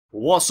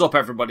What's up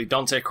everybody,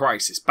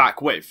 DanteCrysis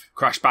back with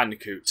Crash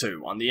Bandicoot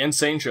 2 on the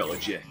Sane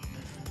Trilogy.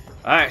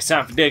 Alright, it's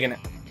time for digging it.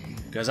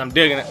 Because I'm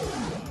digging it.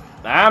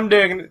 I'm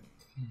digging it.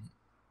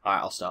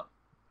 Alright, I'll stop.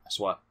 I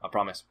swear, I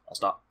promise, I'll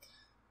stop.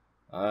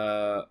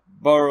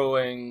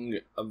 Burrowing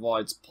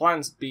avoids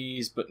plants,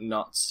 bees, but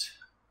not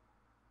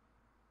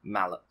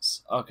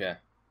mallets. Okay.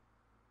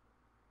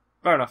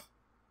 Fair enough.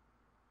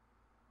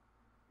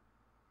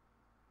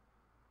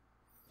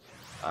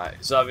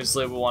 Alright, so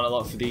obviously we want to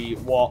look for the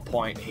warp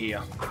point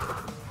here.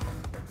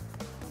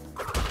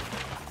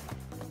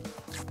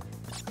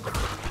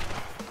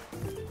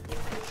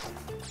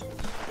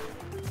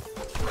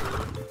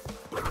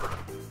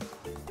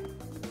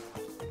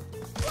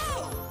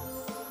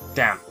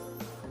 Damn.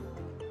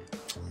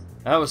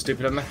 That was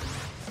stupid of me.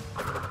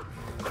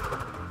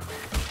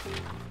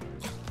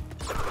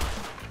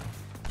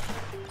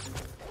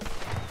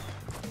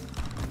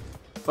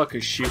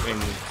 Fucker's shooting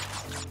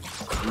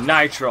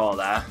nitro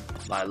there.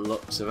 By the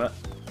looks of it.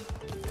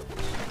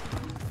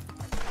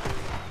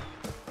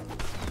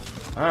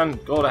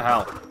 And go to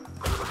hell.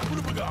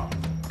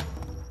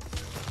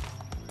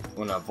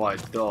 Wanna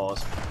avoid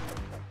doors.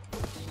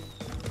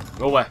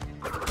 Go away.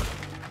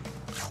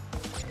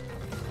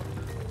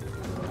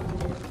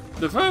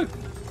 The fuck?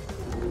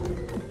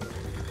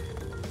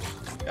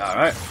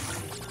 Alright.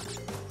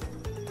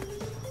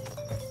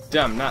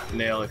 Damn, that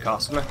nearly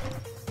cost me.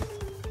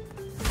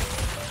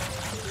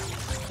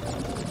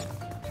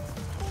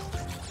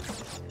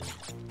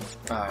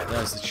 Alright,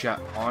 there's the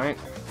checkpoint.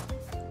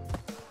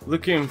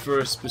 Looking for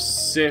a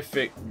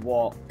specific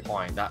warp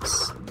point.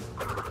 That's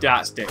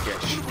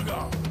dickish.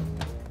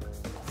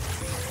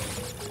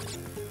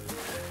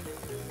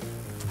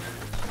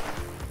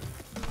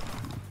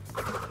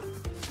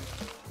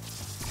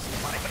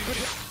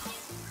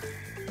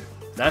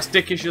 That's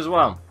dickish as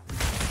well.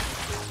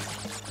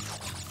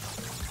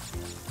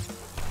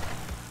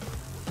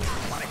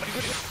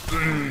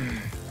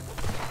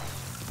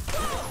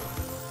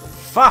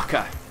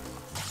 Fucker!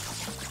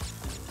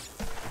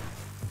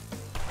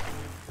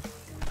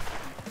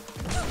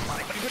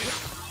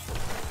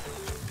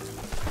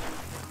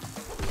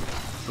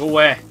 Go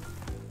away.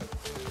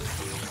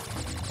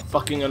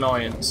 Fucking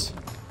annoyance.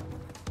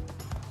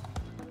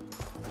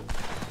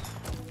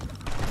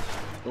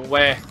 Go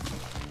away.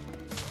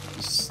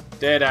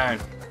 Stay down.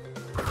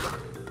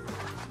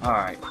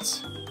 Alright.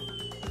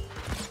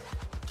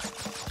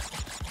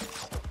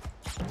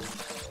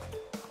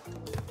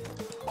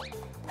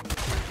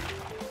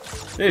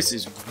 This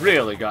is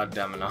really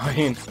goddamn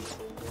annoying.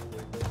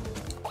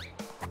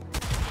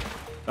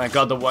 Thank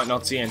God there weren't no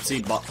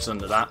TNT box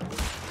under that.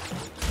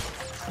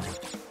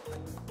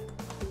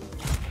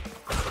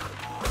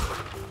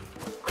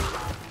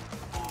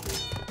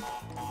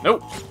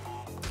 Nope.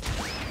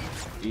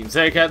 You can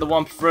take out the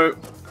one fruit.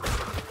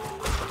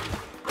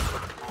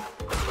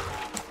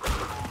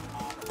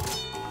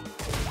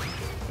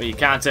 But you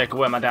can't take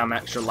away my damn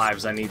extra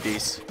lives. I need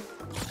these.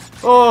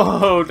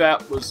 Oh,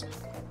 that was...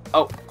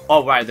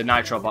 Oh, right, the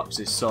nitro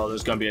boxes. So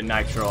there's going to be a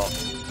nitro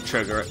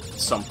trigger at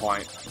some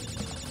point.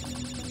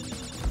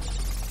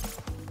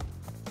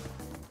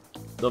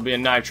 There'll be a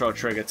nitro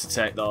trigger to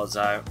take those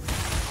out.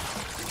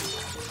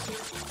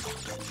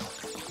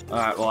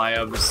 Alright, well I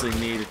obviously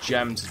need a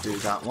gem to do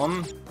that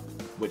one,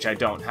 which I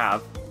don't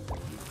have.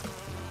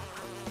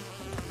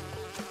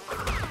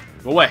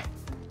 Go away!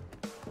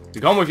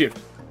 Be gone with you!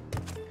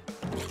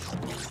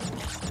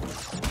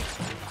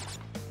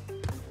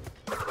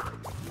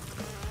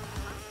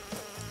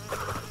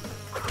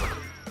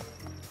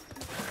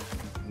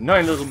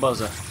 Annoying little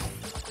buzzer.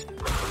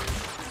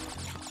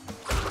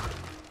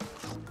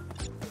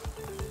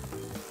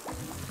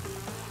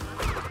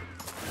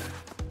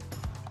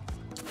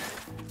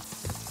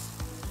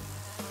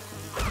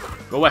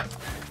 Go away.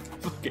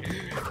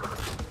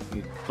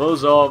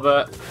 Buzz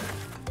over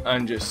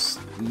and just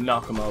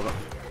knock him over.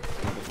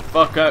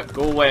 Fucker,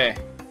 go away.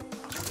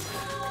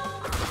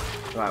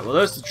 Right, well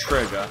there's the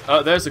trigger.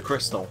 Oh, there's the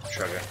crystal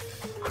trigger.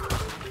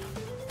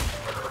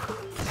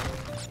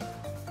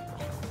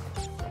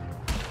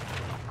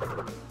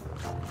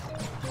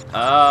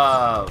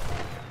 Oh.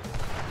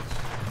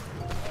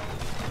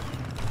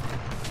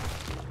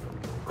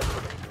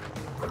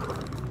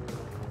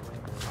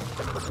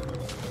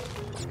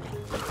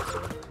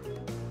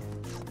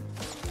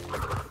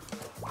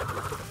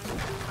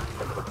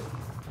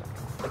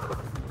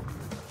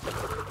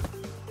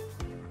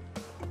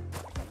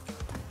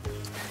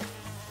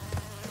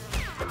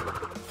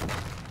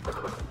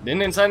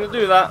 Didn't intend to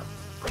do that.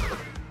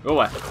 Go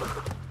away.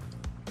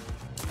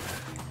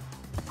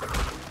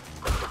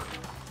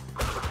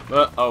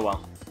 But, oh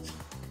well.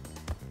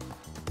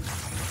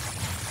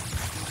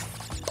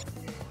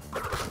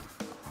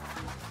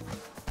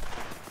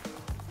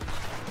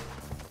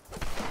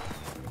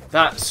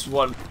 That's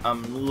what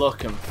I'm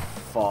looking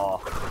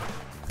for.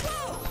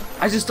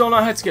 I just don't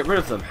know how to get rid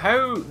of them.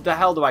 How the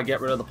hell do I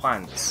get rid of the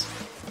plants?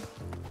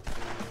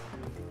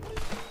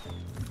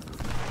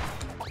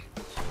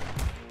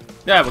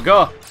 There we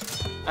go.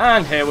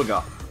 And here we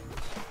go.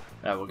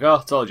 There we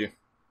go, told you.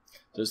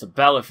 So it's the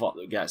belly flop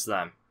that gets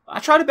them. I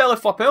tried a belly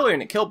flop earlier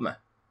and it killed me.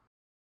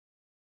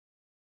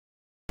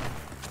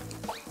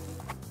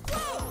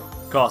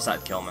 Of course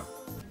that'd kill me.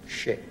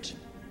 Shit.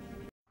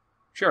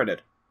 Sure I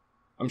did.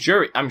 I'm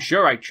sure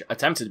I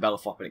attempted a belly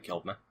flop and it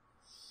killed me.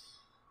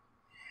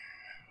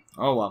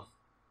 Oh well.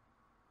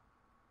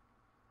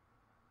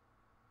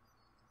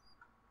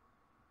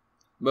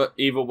 But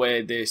either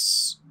way,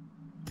 this...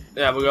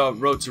 Yeah, we got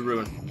Road to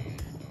Ruin.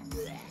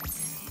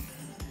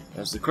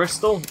 There's the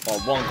crystal, or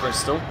one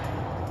crystal.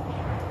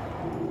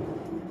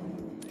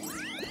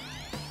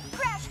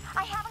 Crash,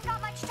 I haven't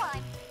got much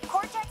time.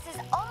 Cortex has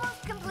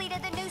almost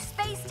completed the new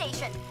space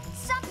station.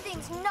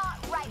 Something's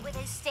not right with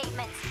his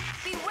statements.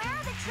 Beware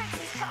of the tricks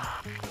he's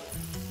trying.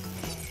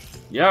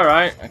 Yeah,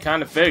 right. I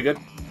kind of figured.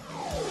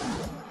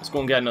 Let's go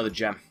and get another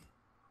gem.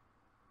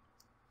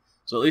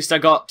 So at least I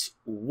got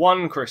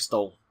one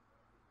crystal.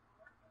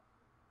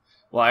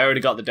 Well, I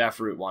already got the Death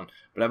Root one,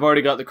 but I've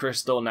already got the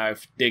crystal now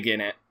for digging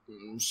it.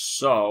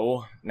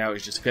 So, now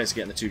it's just a case of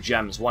getting the two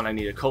gems. One I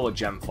need a colored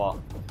gem for.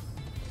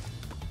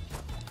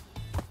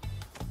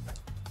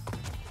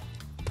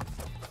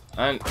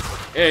 And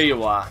here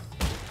you are.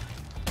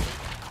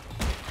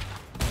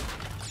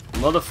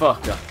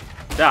 Motherfucker.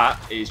 That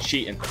is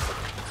cheating.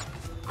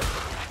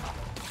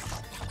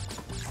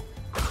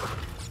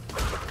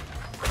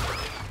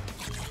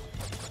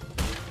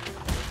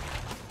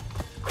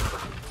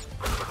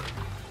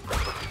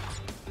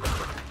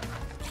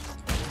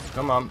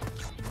 Come on.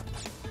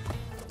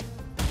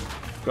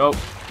 Go.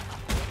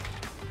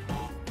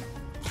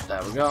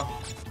 There we go.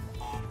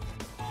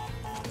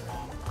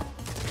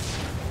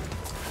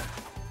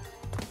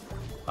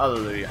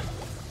 Hallelujah.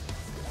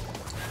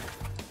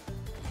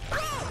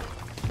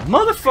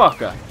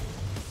 Motherfucker!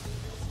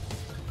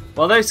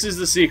 Well, this is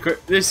the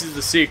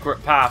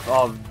secret path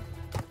of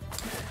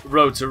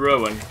Road to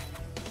Ruin.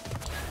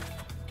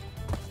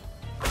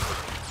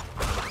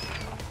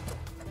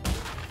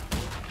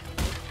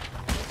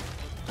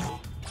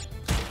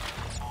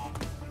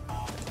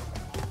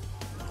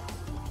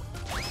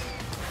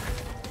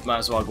 Might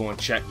as well go and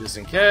check this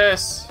in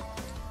case.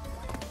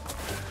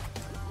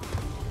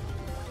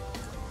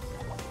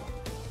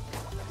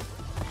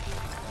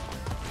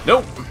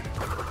 Nope.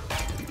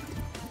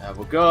 There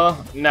we go.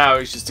 Now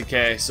it's just a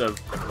case of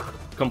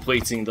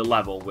completing the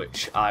level,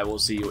 which I will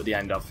see you at the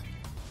end of.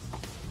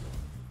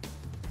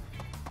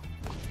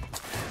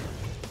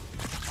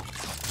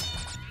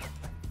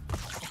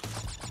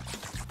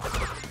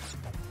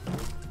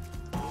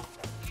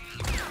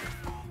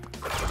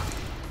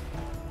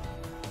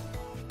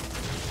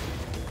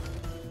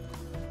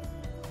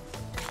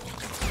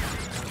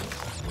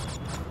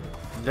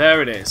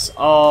 There it is,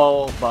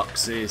 all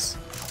boxes.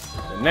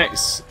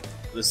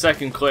 The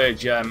second clear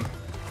gem,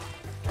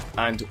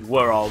 and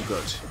we're all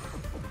good.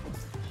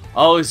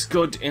 All is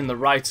good in the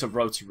right of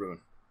Road to Ruin.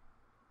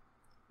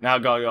 Now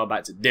I've got to go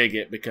back to dig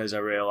it because I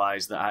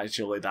realised that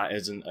actually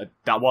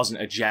that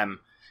wasn't a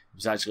gem. It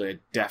was actually a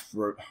Death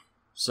Root.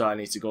 So I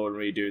need to go and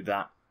redo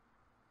that.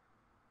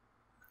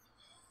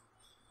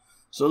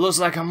 So it looks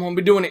like I'm going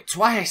to be doing it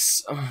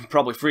twice.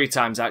 Probably 3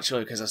 times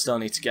actually, because I still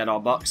need to get all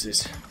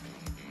boxes.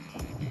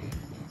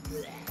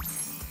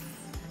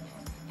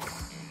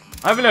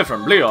 I haven't heard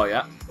from Leo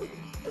yet.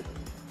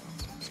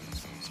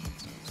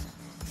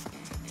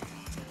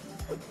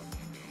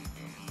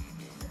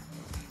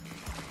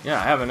 Yeah,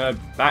 I haven't heard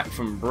back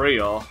from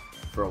Brio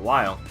for a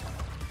while.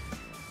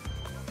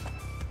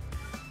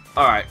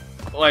 Alright,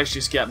 let's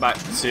just get back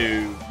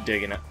to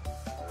digging it.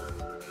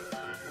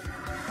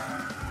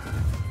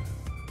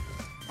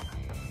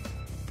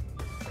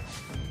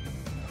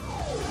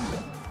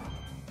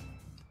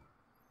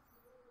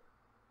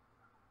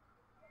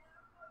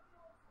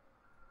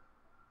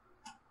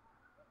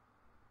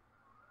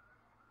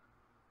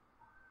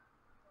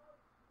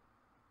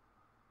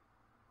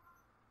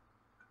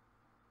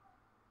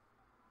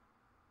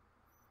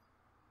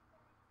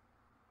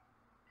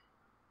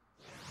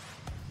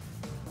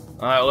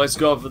 Alright, let's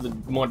go for the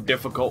more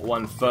difficult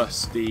one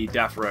first, the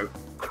Death Route.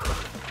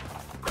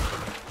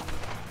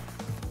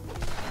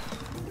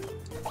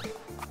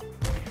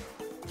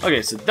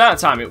 Okay, so that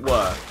time it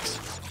worked.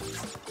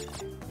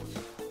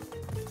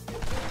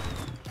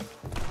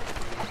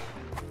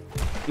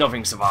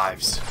 Nothing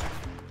survives.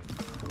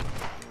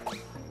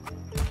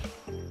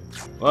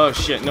 Oh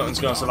shit,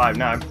 nothing's gonna survive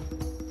now.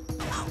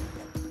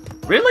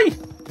 Really?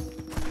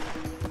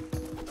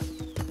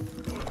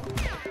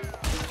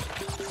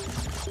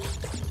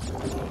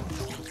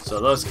 So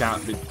those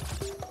can't be...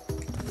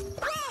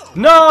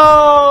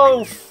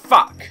 No!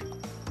 Fuck!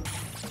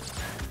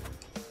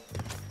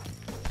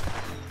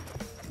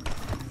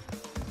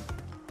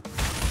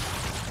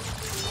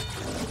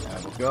 There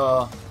we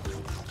go.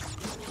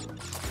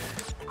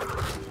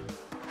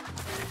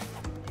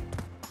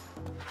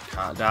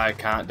 Can't die,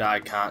 can't die,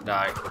 can't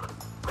die.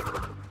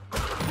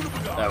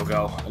 There we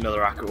go.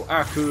 Another Aku.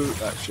 Aku,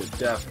 that should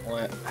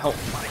definitely help.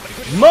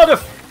 Mother...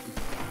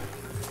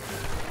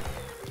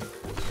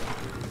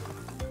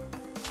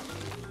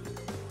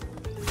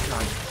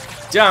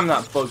 Damn,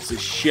 that bugs the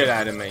shit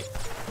out of me.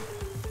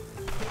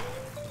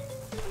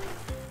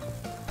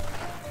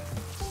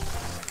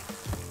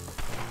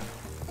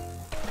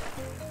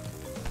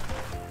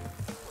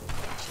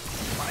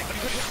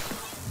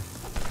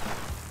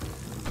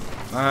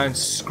 Man,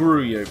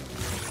 screw you.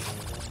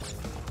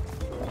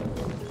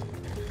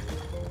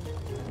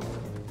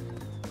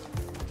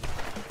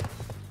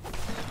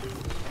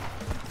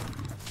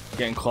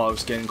 Getting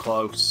close, getting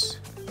close.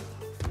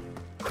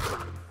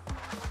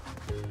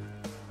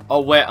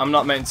 Oh wait, I'm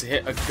not meant to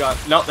hit a gun.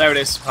 No, there it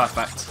is.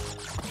 Perfect.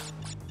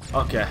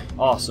 Okay,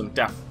 awesome.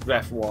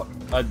 Death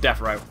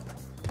route.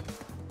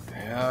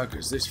 Yeah,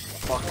 because this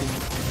fucking...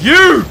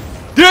 You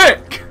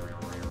dick!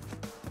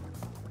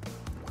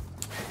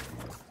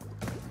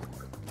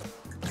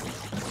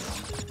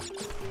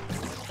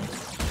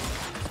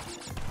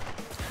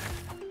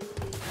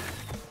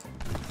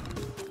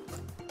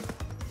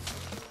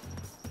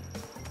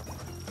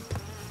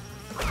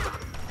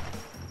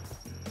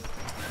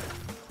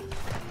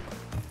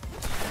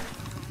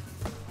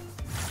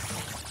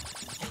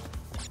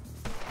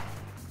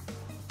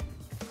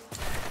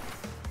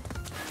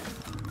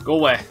 Go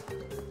away.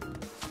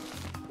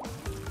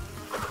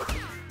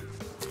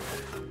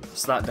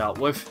 What's that dealt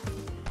with?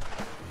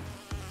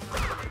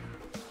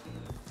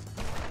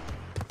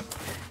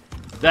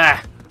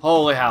 There!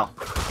 Holy hell.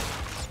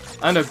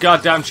 And a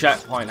goddamn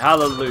checkpoint.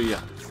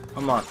 Hallelujah.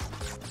 Come on.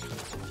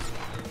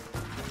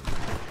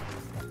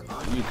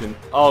 Oh, you can...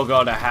 Oh,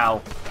 go to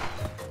hell.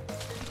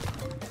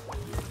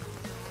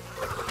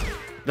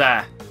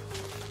 There.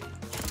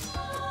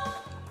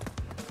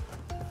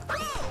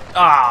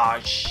 Ah,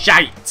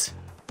 shite!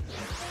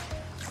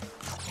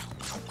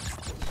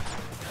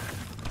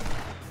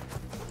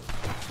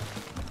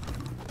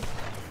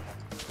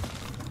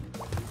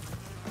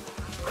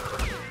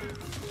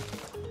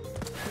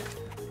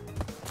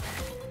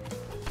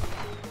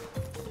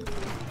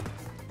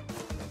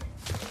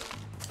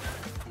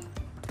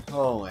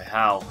 Holy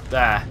hell.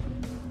 There.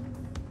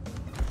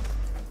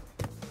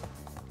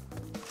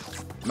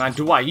 Man,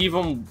 do I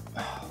even...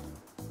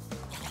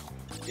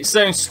 It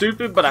sounds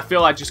stupid, but I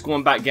feel like just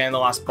going back getting the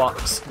last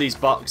box, these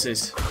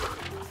boxes.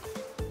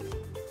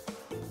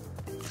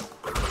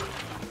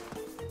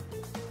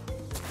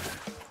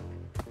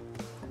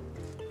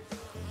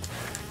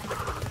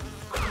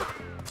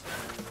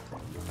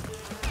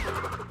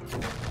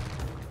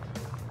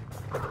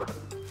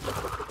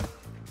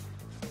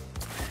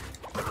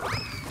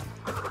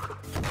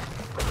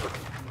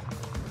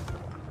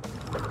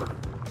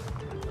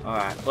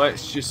 Alright,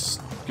 let's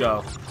just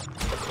go.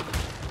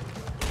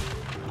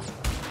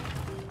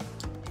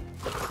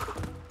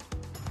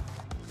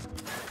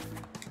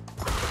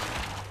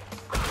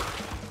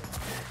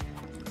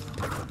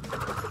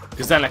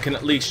 Because then I can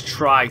at least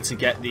try to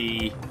get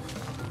the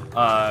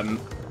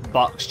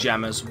box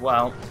gem as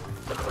well.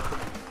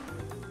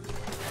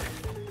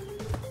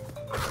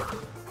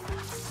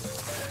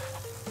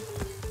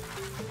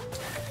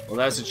 Well,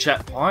 there's a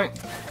checkpoint.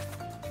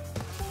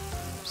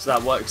 So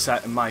that works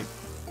out in my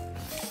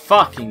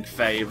fucking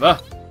favour.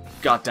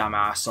 Goddamn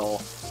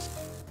asshole.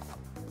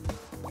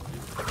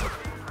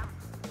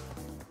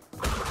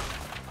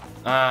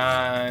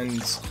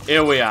 And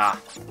here we are.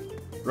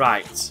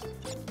 Right.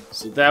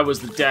 So there was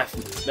the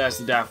death. There's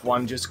the death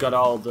one. Just got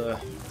all the...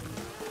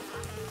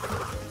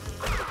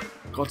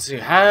 Go to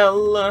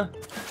hell.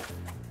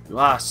 You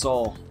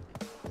asshole.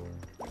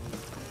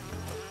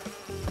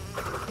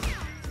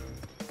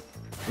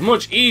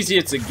 Much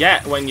easier to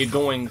get when you're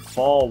going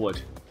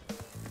forward.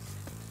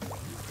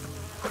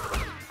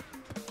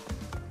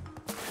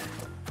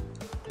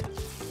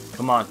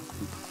 Come on.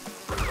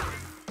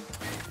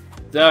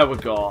 There we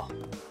go.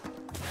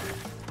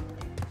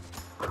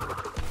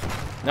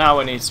 Now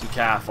I need to be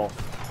careful.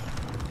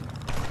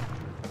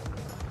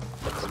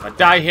 So if I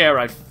die here,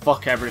 I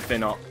fuck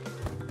everything up.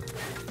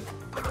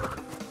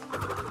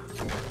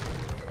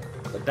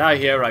 If I die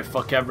here, I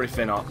fuck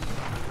everything up.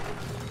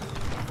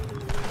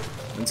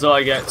 Until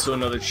I get to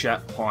another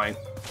checkpoint.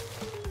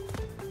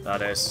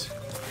 That is.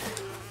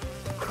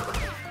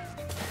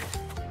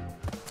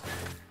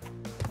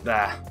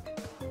 There.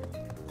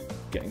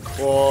 Getting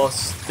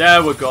close.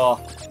 There we go.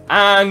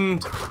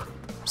 And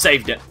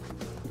saved it.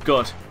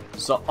 Good.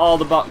 So all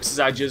the boxes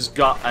I just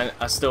got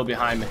are still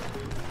behind me.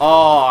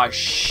 Oh,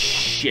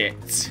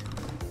 shit.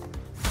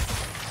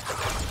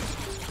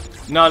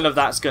 None of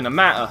that's gonna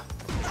matter.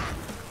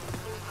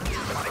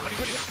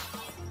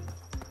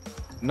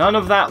 None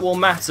of that will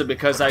matter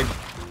because I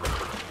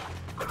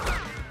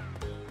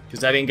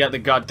didn't get the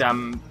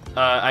goddamn...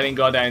 I didn't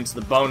go down to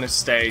the bonus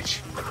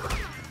stage.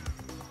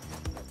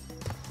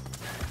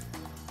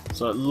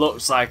 So it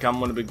looks like I'm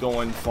gonna be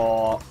going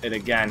for it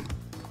again.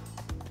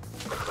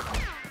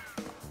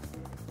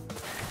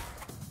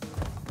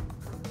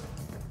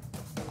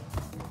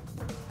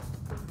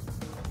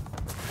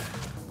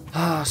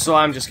 So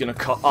I'm just gonna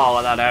cut all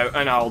of that out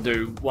and I'll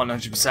do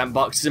 100%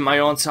 boxes in my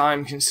own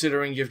time,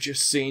 considering you've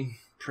just seen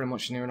pretty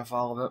much near enough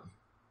all of it.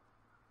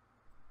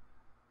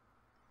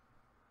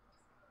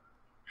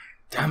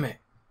 Damn it.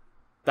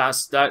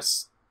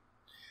 That's...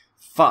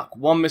 Fuck,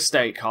 one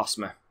mistake cost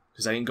me.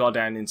 Because I didn't go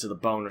down into the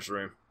bonus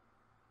room.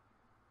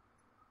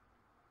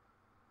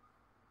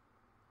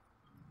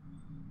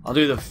 I'll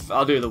do the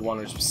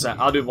 100%.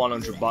 I'll do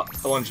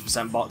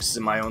 100% boxes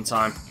in my own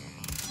time.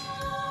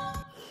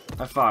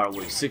 How far are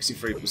we?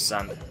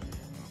 63%.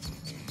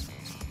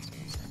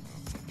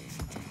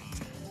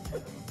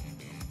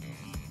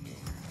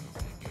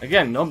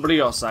 Again, nobody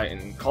else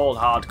sighting. Cold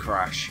hard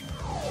crash.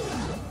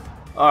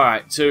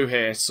 Alright, 2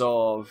 here,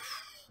 so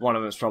one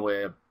of them's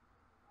probably a...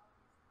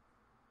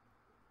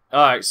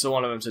 Alright, so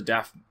one of them's a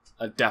deaf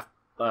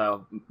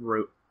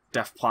route,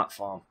 deaf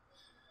platform.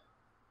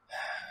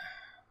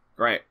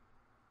 Great.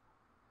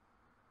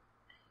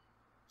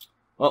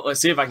 Well, let's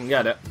see if I can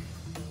get it.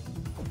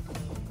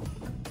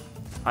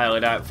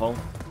 Highly doubtful.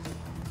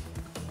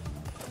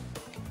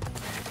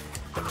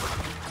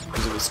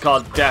 Because if it's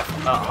called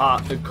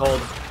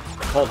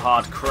cold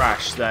hard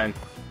crash, then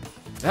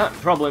that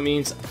probably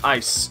means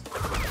ice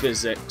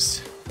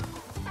physics.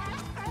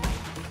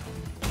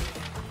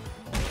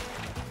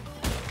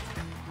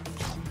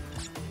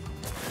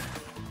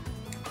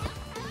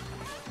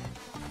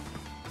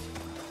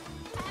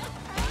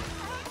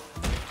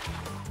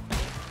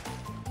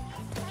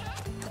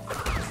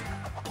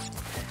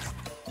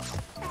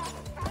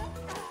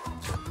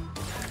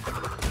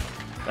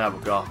 There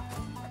we go.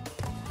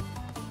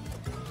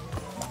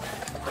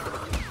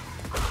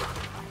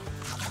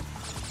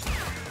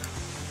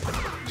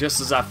 Just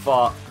as I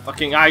thought.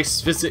 Fucking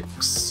ice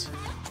physics.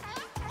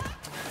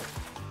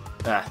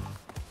 There.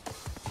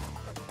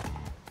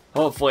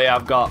 Hopefully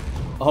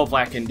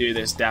I can do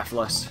this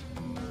deathless.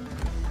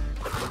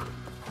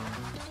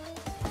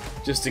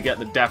 Just to get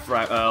the death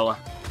right early.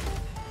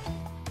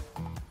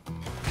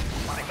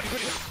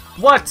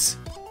 What?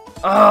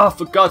 Oh,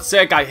 for God's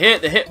sake, I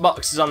hate the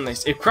hitboxes on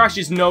this. If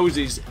Crash's nose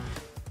is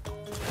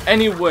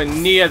anywhere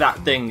near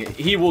that thing,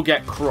 he will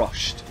get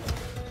crushed.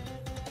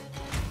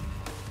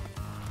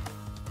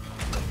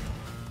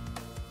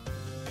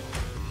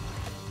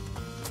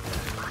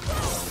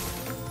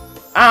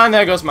 And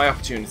there goes my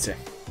opportunity.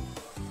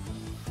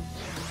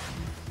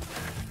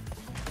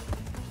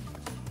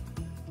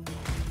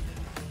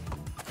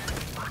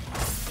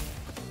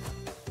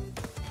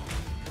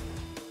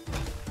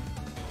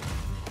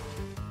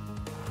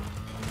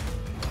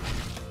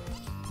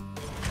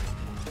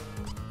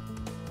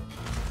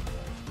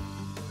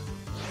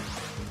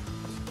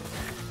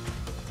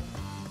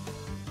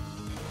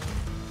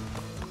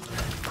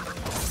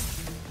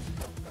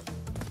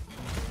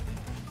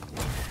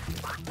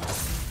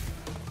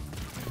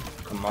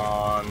 Come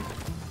on.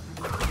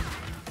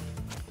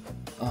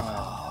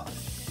 Oh.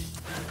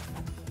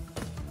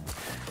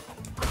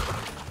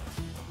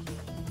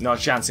 No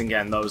chance in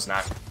getting those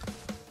now.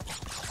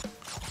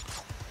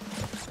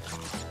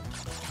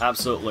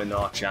 Absolutely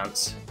no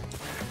chance.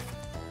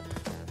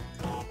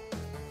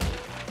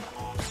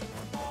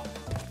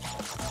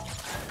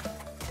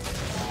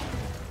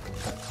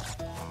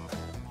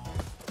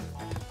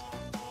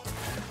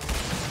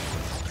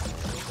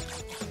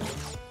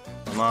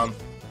 Come on.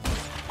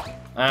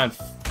 And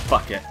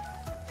fuck it.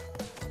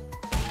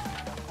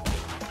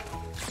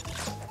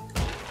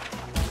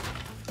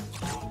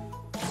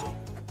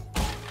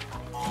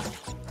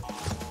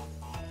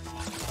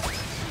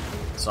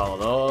 It's all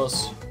of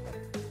those.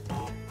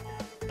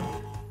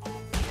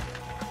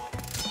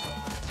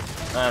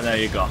 And there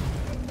you go.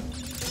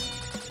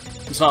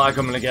 It's not like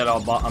I'm gonna get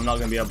all I'm not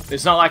gonna be able.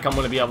 It's not like I'm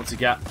gonna be able to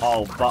get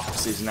all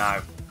boxes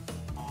now.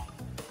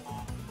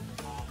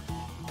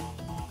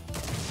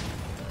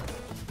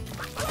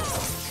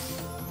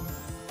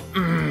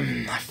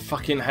 I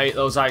fucking hate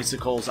those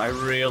icicles. I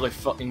really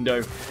fucking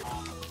do.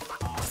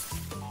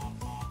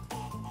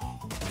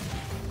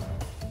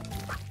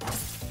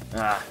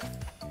 Ah.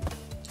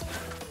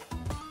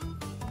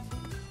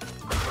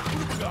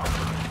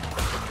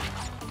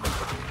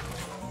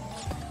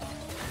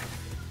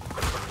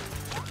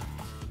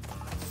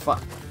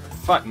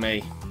 Fuck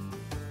me.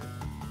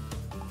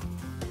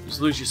 Just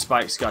lose your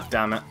spikes,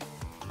 goddammit.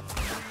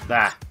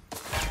 There.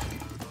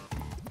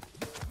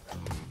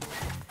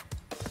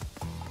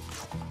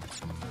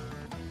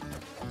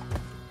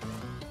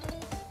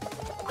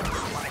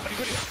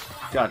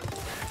 God.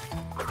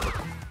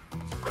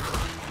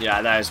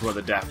 Yeah, that is where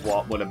the death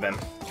warp would have been.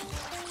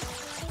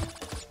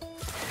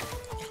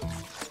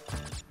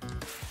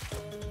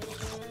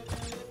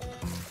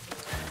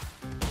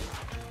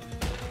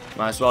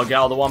 Might as well get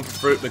all the one for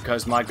fruit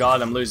because, my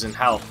god, I'm losing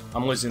health.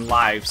 I'm losing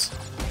lives.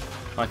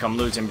 Like I'm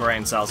losing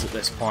brain cells at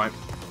this point.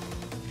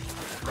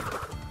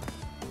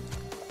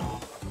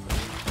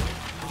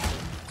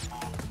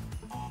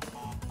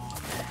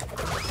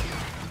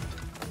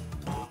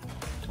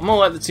 I'm gonna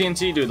let the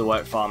TNT do the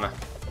work for me.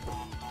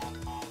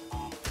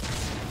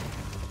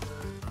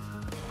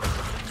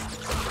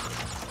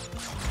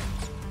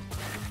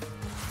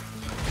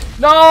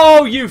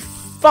 No, you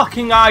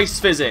fucking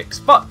ice physics!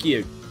 Fuck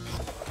you!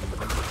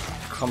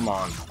 Come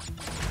on.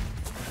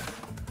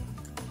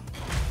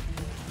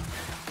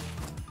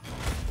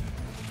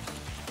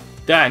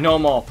 There, no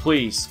more,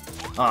 please.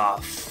 Ah,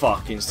 oh,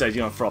 fuck. Instead,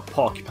 you're gonna throw a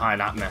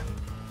porcupine at me.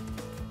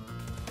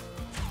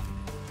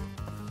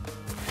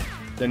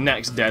 The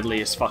next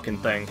deadliest fucking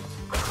thing.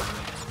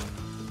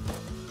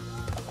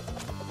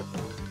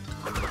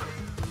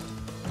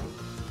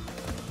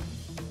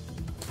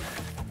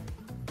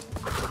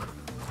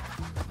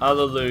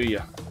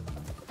 Hallelujah.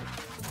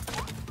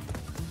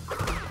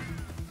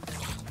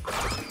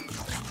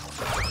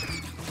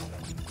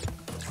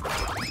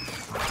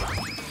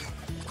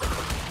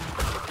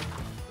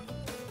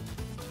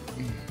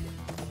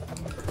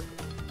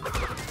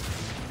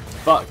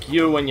 Fuck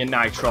you and your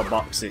nitro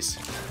boxes.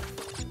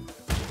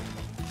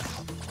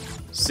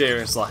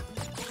 Seriously.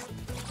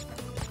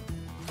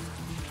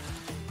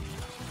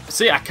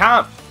 See, I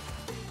can't.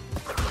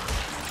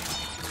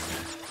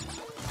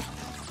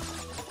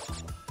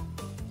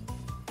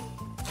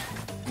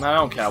 I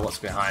don't care what's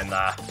behind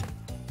there.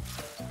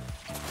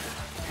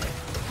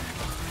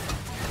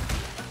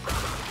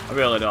 I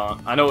really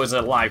don't. I know it's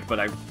a life, but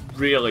I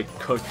really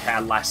could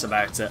care less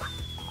about it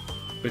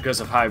because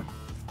of how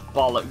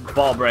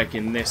ball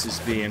breaking this is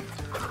being.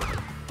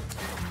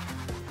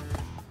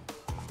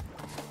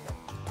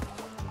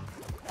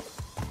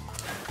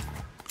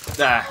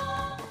 There.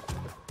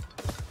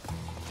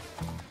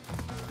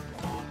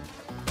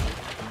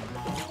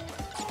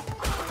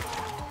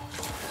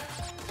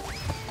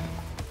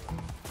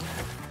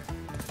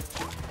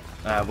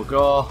 There we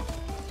go.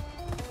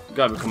 We've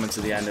got to be coming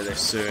to the end of this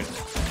soon.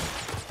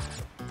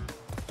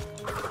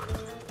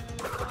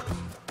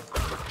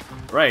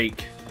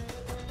 Break.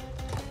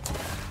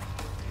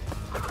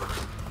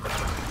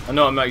 I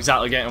know I'm not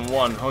exactly getting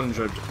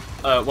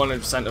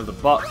 100% of the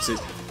boxes.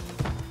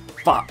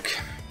 Fuck.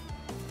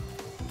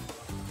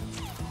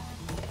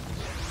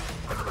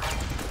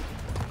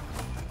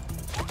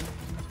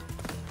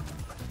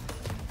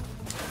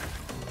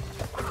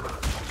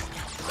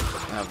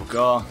 There we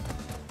go.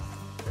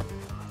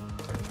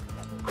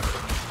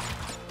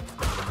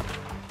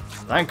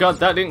 Thank God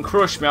that didn't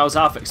crush me, I was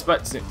half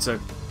expecting it to.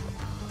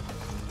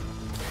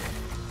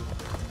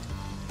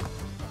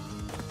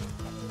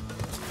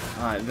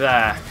 Right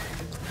there.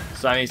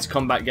 So I need to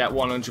come back, get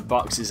 100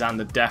 boxes and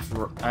the death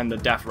route.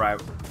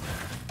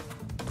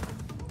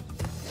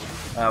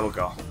 There we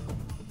go.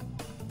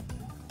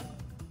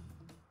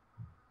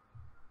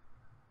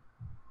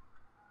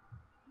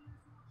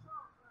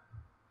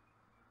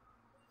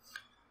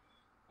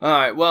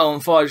 Alright, well,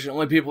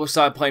 unfortunately, people have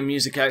started playing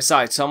music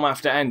outside, so I'm going to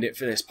have to end it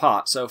for this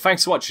part. So,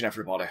 thanks for watching,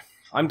 everybody.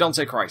 I'm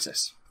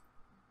DanteCrysis.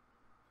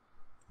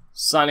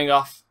 Signing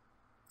off,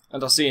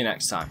 and I'll see you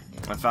next time.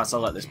 In fact, I'll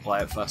let this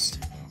play out first.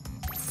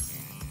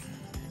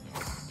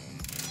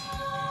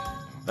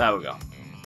 There we go.